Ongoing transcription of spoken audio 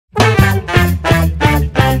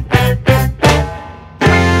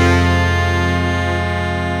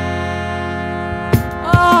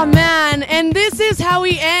is how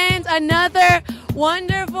we end another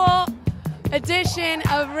wonderful edition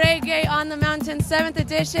of Reggae on the Mountain, 7th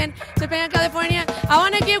edition, Topanga, California. I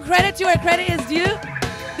want to give credit to where credit is due.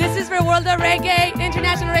 This is for World of Reggae,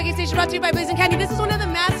 International Reggae Station, brought to you by Blazing Candy. This is one of the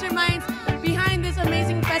masterminds behind this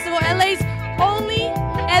amazing festival. LA's only,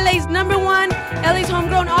 LA's #1, LA's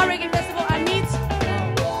homegrown all reggae festival. Amit,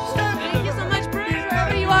 thank you so much, Bruce,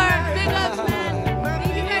 wherever you are. Big ups, man.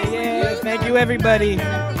 Thank you guys. Yeah, thank you, everybody.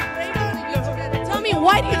 Tell me,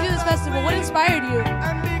 why do you do this festival? What inspired you?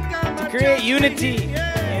 To create unity.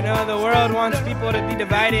 You know, the world wants people to be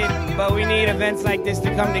divided, but we need events like this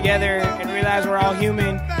to come together and realize we're all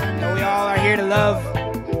human and we all are here to love.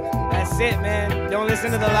 That's it, man. Don't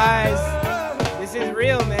listen to the lies. This is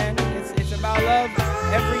real, man. It's about love.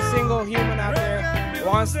 Every single human out there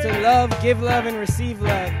wants to love, give love, and receive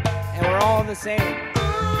love, and we're all the same.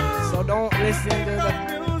 So don't listen to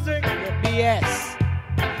the BS.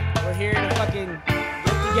 We're here to fucking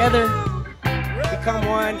get together, become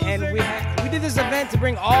one, and we did this event to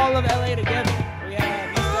bring all of LA together. We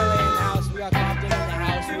have East LA in the house, we got Compton in the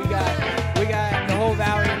house, we got the whole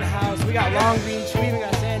valley in the house, we got Long Beach, we even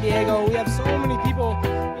got San Diego. We have so many people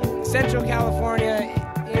in Central California,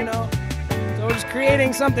 you know. So we're just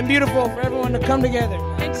creating something beautiful for everyone to come together.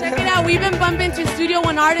 And check it out, we even bumped into Studio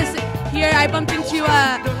One artists here. I bumped into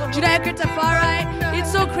Judah Edgar Tafari.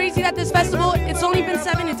 It's so crazy that this festival, it's only been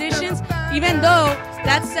 7 editions, even though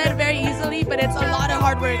that's said very easily, but it's a lot of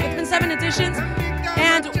hard work. It's been 7 editions,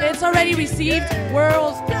 and it's already received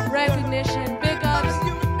world recognition. Big ups.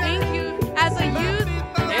 Thank you. As a youth.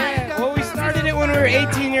 Yeah, well, we started it when we were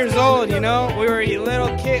 18 years old, you know? We were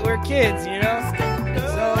kids, you know?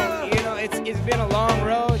 So, you know, it's been a long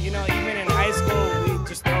road, you know, even in high school, we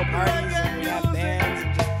just throw parties and we have bands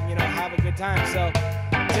and just, you know, have a good time. So,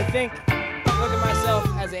 to think, look at myself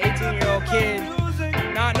as an 18-year-old kid,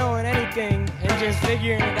 not knowing anything and just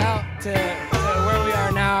figuring it out to where we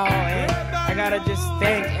are now, and I gotta just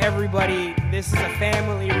thank everybody. This is a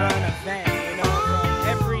family-run event, you know,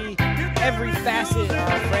 from every facet of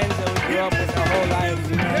our friends that we grew up with our whole lives,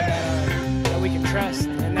 you know, that we can trust,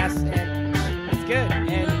 and it's good.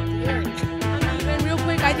 And real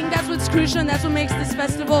quick, I think that's what's crucial, and that's what makes this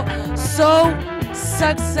festival so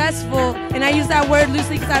successful. And I use that word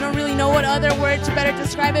loosely because I don't really know what other word to better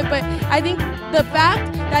describe it, but I think the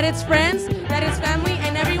fact that it's friends, that it's family,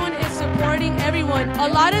 and everyone is supporting everyone. A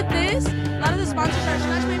lot of the sponsors are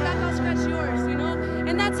scratch my back, I'll scratch yours, you know?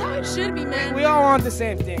 And that's how it should be, man. We all want the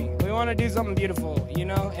same thing. We want to do something beautiful, you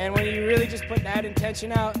know? And when you really just put that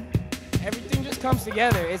intention out, everything just comes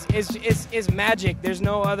together. It's magic. There's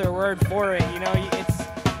no other word for it, you know?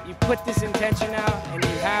 You put this intention out and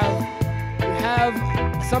you have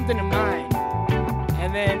something in mind,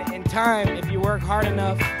 and then in time, if you work hard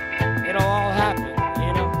enough, it'll all happen,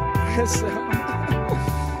 you know. So.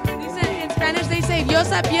 In Spanish they say Dios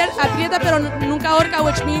aprieta pero nunca ahorca,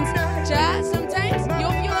 which means sometimes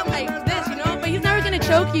you'll feel him like this, you know, but he's never gonna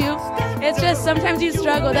choke you. It's just sometimes you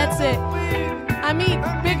struggle. That's it. Amit,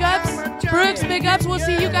 big ups. Brooks, big ups. We'll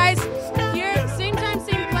see you guys here, same time,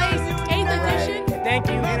 same place. 8th edition. Thank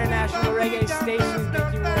you, International Reggae Station.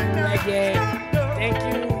 Thank you, World Reggae. Thank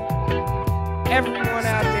you, everyone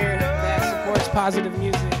out there that supports positive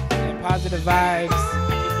music and positive vibes.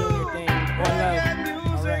 Keep doing your thing. One love.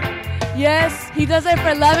 All right. Yes, he does it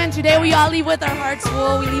for love, and today we all leave with our hearts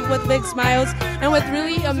full. We leave with big smiles and with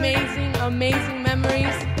really amazing, amazing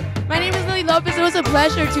memories. My name is Lilly Lopez. It was a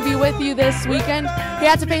pleasure to be with you this weekend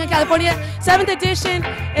here at Topanga, California. 7th edition.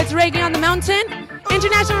 It's Reggae on the Mountain.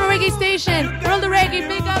 International Reggae Station. World of Reggae.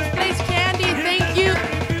 Big ups. Blaze Candy. Thank you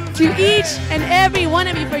to each and every one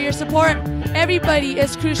of you for your support. Everybody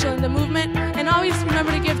is crucial in the movement. And always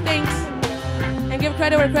remember to give thanks and give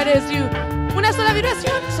credit where credit is due. Una sola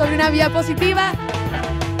vibración sobre una vía positiva.